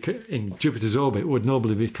normally be in Jupiter's orbit, would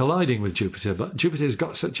normally be colliding with Jupiter, but Jupiter's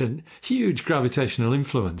got such a huge gravitational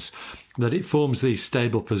influence that it forms these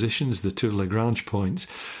stable positions, the two Lagrange points,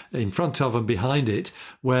 in front of and behind it,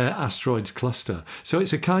 where asteroids cluster. So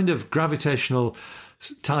it's a kind of gravitational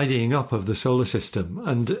tidying up of the solar system,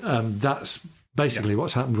 and that's basically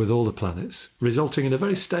what's happened with all the planets, resulting in a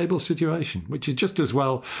very stable situation, which is just as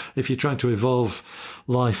well if you're trying to evolve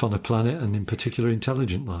life on a planet, and in particular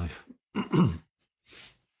intelligent life.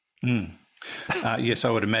 Yes, I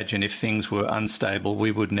would imagine if things were unstable,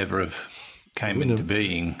 we would never have came into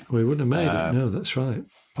being. We wouldn't have made it. No, that's right.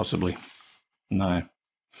 Possibly. No.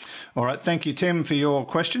 All right. Thank you, Tim, for your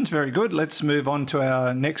questions. Very good. Let's move on to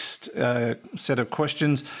our next set of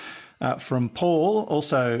questions from Paul,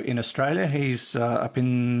 also in Australia. He's up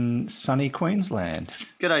in sunny Queensland.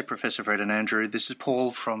 G'day, Professor Fred and Andrew. This is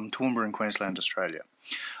Paul from Toowoomba in Queensland, Australia.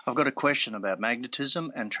 I've got a question about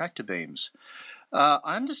magnetism and tractor beams.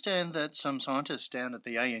 I understand that some scientists down at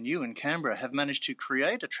the ANU in Canberra have managed to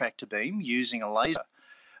create a tractor beam using a laser.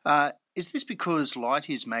 Is this because light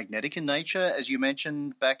is magnetic in nature, as you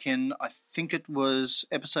mentioned back in, I think it was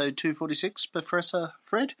episode 246, Professor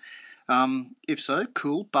Fred? If so,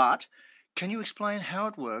 cool. But can you explain how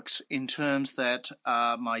it works in terms that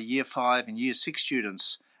my Year 5 and Year 6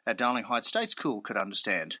 students at Darling Heights State School could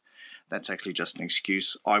understand? That's actually just an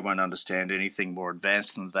excuse. I won't understand anything more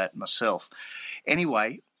advanced than that myself.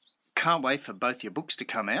 Anyway, can't wait for both your books to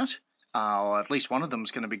come out. At least one of them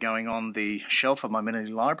is going to be going on the shelf of my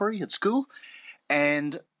mini library at school.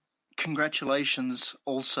 And congratulations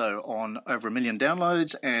also on over 1 million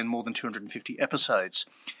downloads and more than 250 episodes.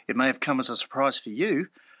 It may have come as a surprise for you,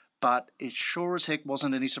 but it sure as heck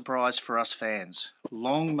wasn't any surprise for us fans.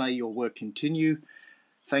 Long may your work continue.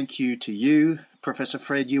 Thank you to you, Professor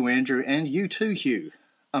Fred, you, Andrew, and you too, Hugh.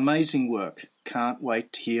 Amazing work. Can't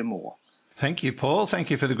wait to hear more. Thank you, Paul.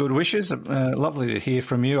 Thank you for the good wishes. Lovely to hear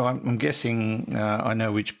from you. I'm guessing I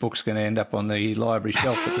know which book's going to end up on the library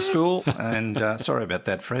shelf at the school. And sorry about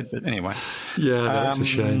that, Fred, but anyway. Yeah, that's a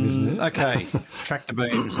shame, isn't it? Okay, tractor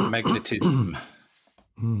beams and magnetism.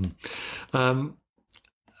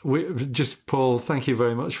 Paul, thank you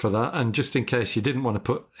very much for that. And just in case you didn't want to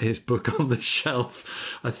put his book on the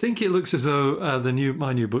shelf, I think it looks as though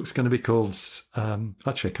my new book's going to be called,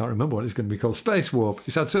 actually I can't remember what it's going to be called, Space Warp.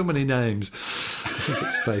 It's had so many names. I think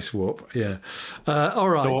it's Space Warp, yeah. All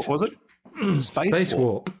right. So what was it? Space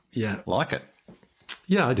Warp. Yeah. Like it.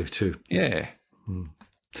 Yeah, I do too. Yeah.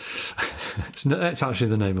 It's actually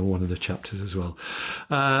the name of one of the chapters as well.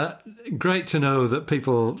 Great to know that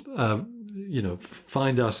people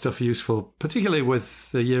find our stuff useful, particularly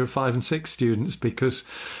with the Year 5 and 6 students, because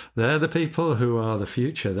they're the people who are the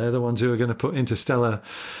future. They're the ones who are going to put interstellar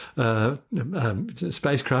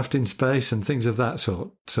spacecraft in space and things of that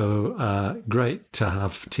sort. So great to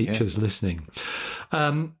have teachers listening.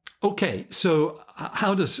 Okay, so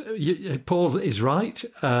how does Paul is right.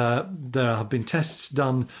 There have been tests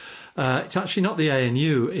done It's actually not the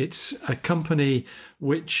ANU. It's a company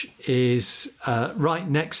which is right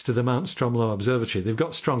next to the Mount Stromlo Observatory. They've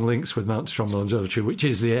got strong links with Mount Stromlo Observatory, which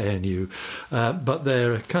is the ANU, but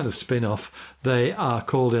they're a kind of spin-off. They are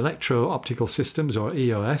called Electro-Optical Systems, or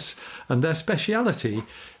EOS, and their speciality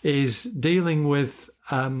is dealing with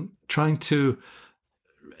trying to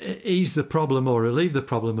ease the problem or relieve the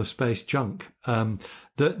problem of space junk.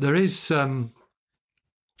 There is...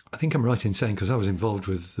 I think I'm right in saying, because I was involved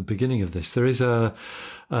with the beginning of this, there is a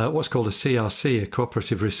what's called a CRC, a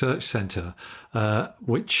Cooperative Research Centre,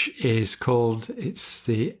 which is called, it's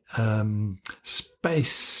the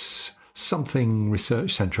Space something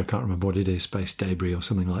Research Centre. I can't remember what it is, Space Debris or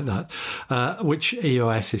something like that, which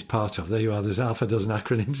EOS is part of. There you are, there's half a dozen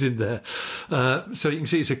acronyms in there. So you can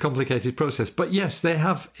see it's a complicated process. But yes, they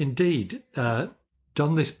have indeed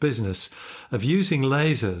done this business of using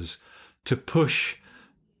lasers to push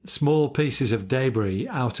small pieces of debris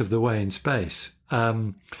out of the way in space.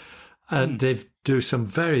 And they do some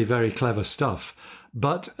very, very clever stuff.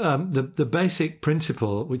 But the basic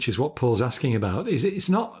principle, which is what Paul's asking about, is it's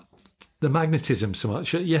not the magnetism so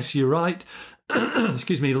much. Yes, you're right.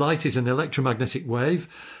 Excuse me, light is an electromagnetic wave.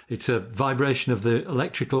 It's a vibration of the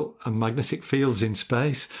electrical and magnetic fields in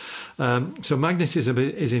space. So magnetism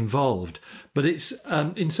is involved, but it's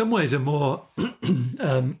in some ways a more,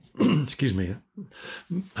 excuse me,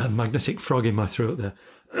 a magnetic frog in my throat there.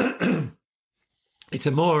 It's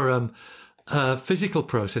a more physical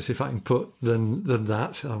process, if I can put, than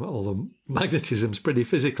that, although magnetism's pretty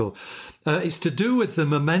physical. It's to do with the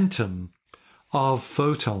momentum of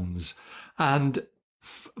photons. And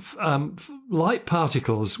light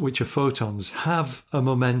particles, which are photons, have a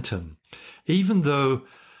momentum, even though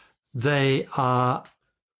they are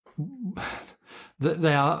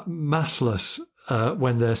massless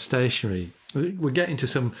when they're stationary. We're getting to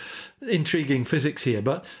some intriguing physics here,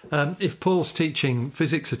 but if Paul's teaching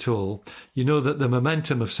physics at all, you know that the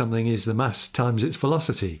momentum of something is the mass times its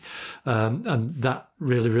velocity, and that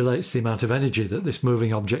really relates to the amount of energy that this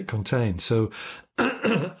moving object contains. So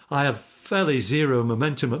I have fairly zero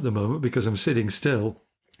momentum at the moment because I'm sitting still,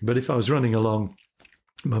 but if I was running along,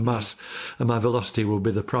 my mass and my velocity will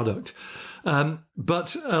be the product.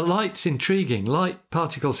 But light's intriguing. Light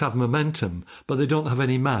particles have momentum, but they don't have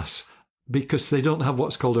any mass, because they don't have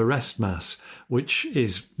what's called a rest mass, which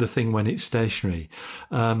is the thing when it's stationary.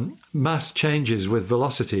 Mass changes with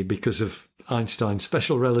velocity because of Einstein's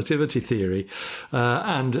special relativity theory.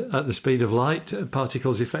 And at the speed of light,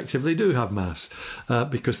 particles effectively do have mass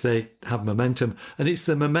because they have momentum. And it's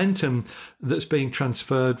the momentum that's being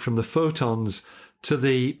transferred from the photons to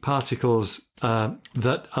the particles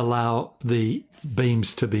that allow the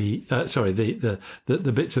beams to be, the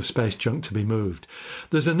bits of space junk to be moved.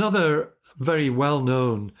 There's another very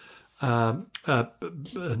well-known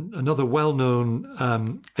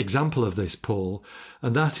example of this, Paul,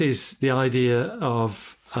 and that is the idea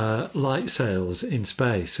of light sails in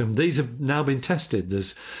space. And these have now been tested.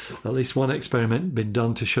 There's at least one experiment been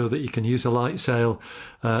done to show that you can use a light sail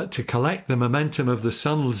to collect the momentum of the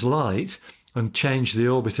sun's light and change the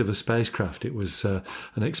orbit of a spacecraft. It was an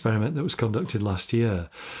experiment that was conducted last year.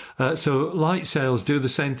 So light sails do the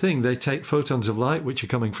same thing. They take photons of light, which are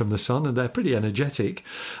coming from the sun, and they're pretty energetic.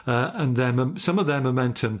 And some of their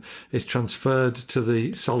momentum is transferred to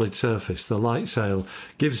the solid surface. The light sail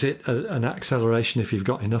gives it an acceleration if you've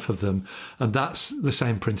got enough of them. And that's the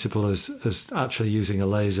same principle as actually using a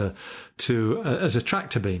laser as a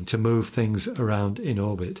tractor beam to move things around in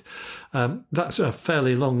orbit. That's a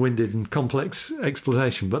fairly long-winded and complex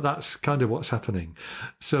explanation, but that's kind of what's happening.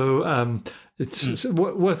 So it's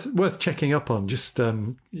worth checking up on. Just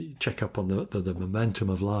check up on the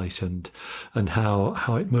momentum of light and how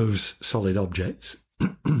it moves solid objects.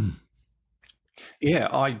 Yeah,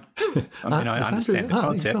 I understand the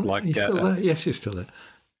concept. Yes, you're still there.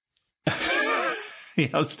 Yeah,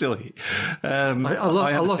 I'm still here. I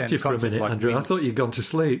lost you for a minute, Andrew. I thought you'd gone to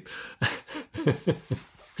sleep.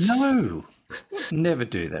 No, never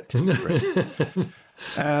do that to me, Brett.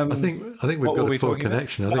 I think we've got a poor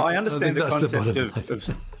connection. I understand the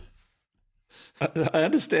concept I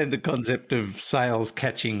understand the concept of sails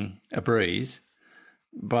catching a breeze,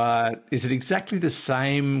 but is it exactly the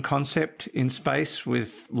same concept in space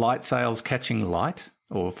with light sails catching light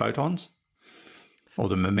or photons? Or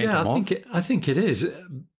the momentum? Yeah, I think it is,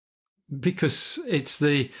 because it's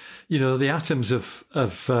the atoms of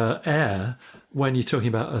air. When you're talking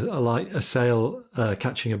about a sail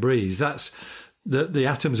catching a breeze, that's the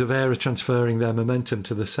atoms of air are transferring their momentum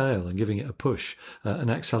to the sail and giving it a push, an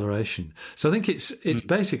acceleration. So I think it's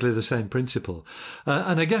basically the same principle.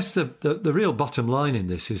 And I guess the real bottom line in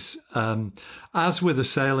this is, as with a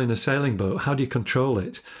sail in a sailing boat, how do you control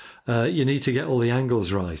it? You need to get all the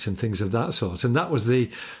angles right and things of that sort. And that was the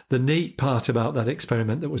neat part about that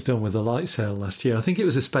experiment that was done with the light sail last year. I think it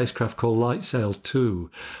was a spacecraft called LightSail 2,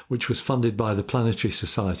 which was funded by the Planetary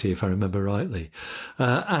Society, if I remember rightly.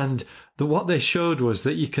 And what they showed was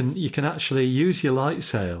that you can actually use your light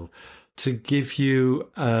sail to give you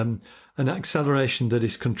an acceleration that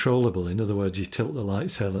is controllable. In other words, you tilt the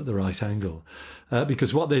light sail at the right angle.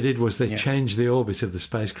 Because what they did was they changed the orbit of the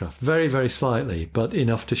spacecraft very, very slightly, but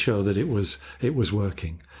enough to show that it was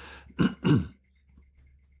working.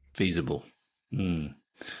 Feasible. No,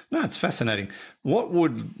 it's fascinating. What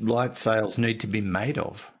would light sails need to be made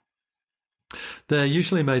of? They're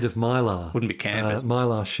usually made of mylar. Wouldn't be canvas.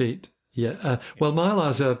 Mylar sheet. Yeah. Well,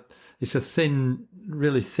 mylar's it's a thin,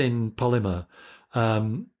 really thin polymer.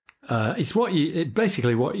 It's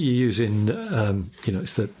basically what you use in,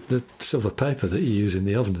 it's the silver paper that you use in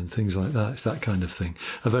the oven and things like that. It's that kind of thing.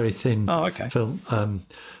 A very thin film.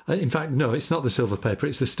 In fact, no, it's not the silver paper.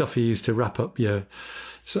 It's the stuff you use to wrap up your,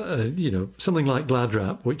 something like Glad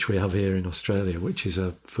Wrap, which we have here in Australia, which is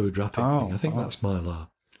a food wrapping thing. I think that's mylar.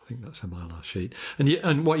 I think that's a mylar sheet.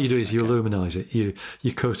 And what you do is you aluminize it.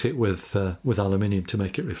 You coat it with aluminium to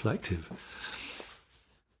make it reflective.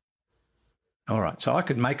 All right, so I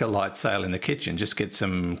could make a light sail in the kitchen, just get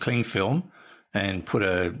some cling film and put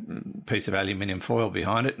a piece of aluminium foil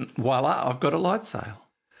behind it, and voila, I've got a light sail.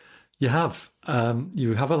 You have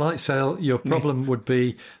a light sail. Your problem would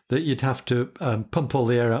be that you'd have to pump all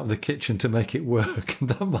the air out of the kitchen to make it work, and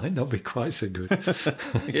that might not be quite so good.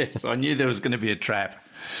 Yes, I knew there was going to be a trap.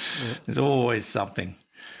 Yeah. There's always something.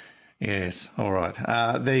 Yes, all right.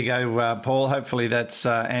 There you go, Paul. Hopefully that's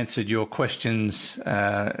answered your questions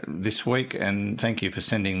this week, and thank you for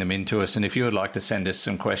sending them in to us. And if you would like to send us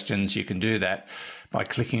some questions, you can do that by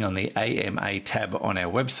clicking on the AMA tab on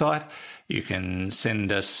our website. You can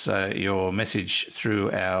send us your message through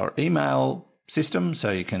our email system, so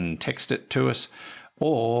you can text it to us,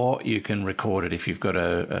 or you can record it if you've got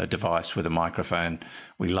a device with a microphone.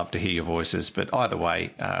 We love to hear your voices, but either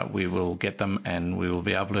way, we will get them and we will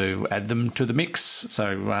be able to add them to the mix.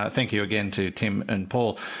 So thank you again to Tim and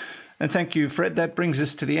Paul. And thank you, Fred. That brings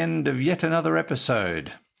us to the end of yet another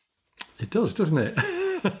episode. It does, doesn't it?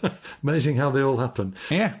 Amazing how they all happen.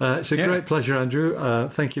 Yeah. It's a great pleasure, Andrew.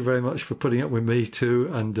 Thank you very much for putting up with me too,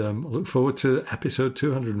 and I look forward to episode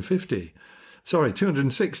 250. Sorry,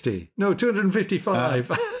 260. No,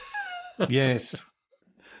 255. Yes.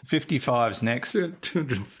 55's next.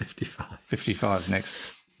 255. 55's next.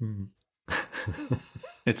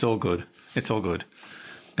 It's all good. It's all good.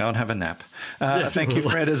 Go and have a nap. Yes, thank you,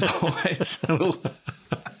 Fred, as always. We'll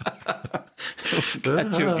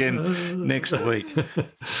catch you again next week.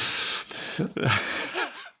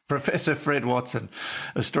 Professor Fred Watson,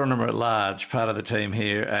 astronomer at large, part of the team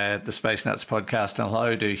here at the Space Nuts podcast. And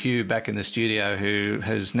hello to Hugh back in the studio, who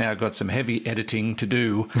has now got some heavy editing to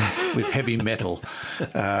do with heavy metal,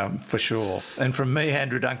 for sure. And from me,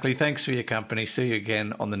 Andrew Dunkley, thanks for your company. See you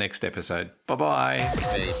again on the next episode. Bye-bye.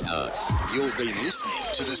 Space Nuts. You've been listening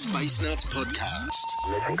to the Space Nuts podcast.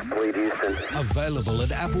 Available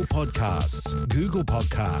at Apple Podcasts, Google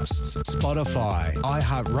Podcasts, Spotify,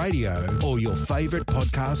 iHeartRadio, or your favourite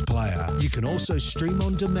podcast player. You can also stream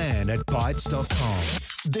on demand at Bytes.com.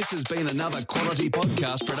 This has been another quality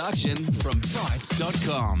podcast production from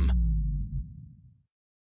Bytes.com.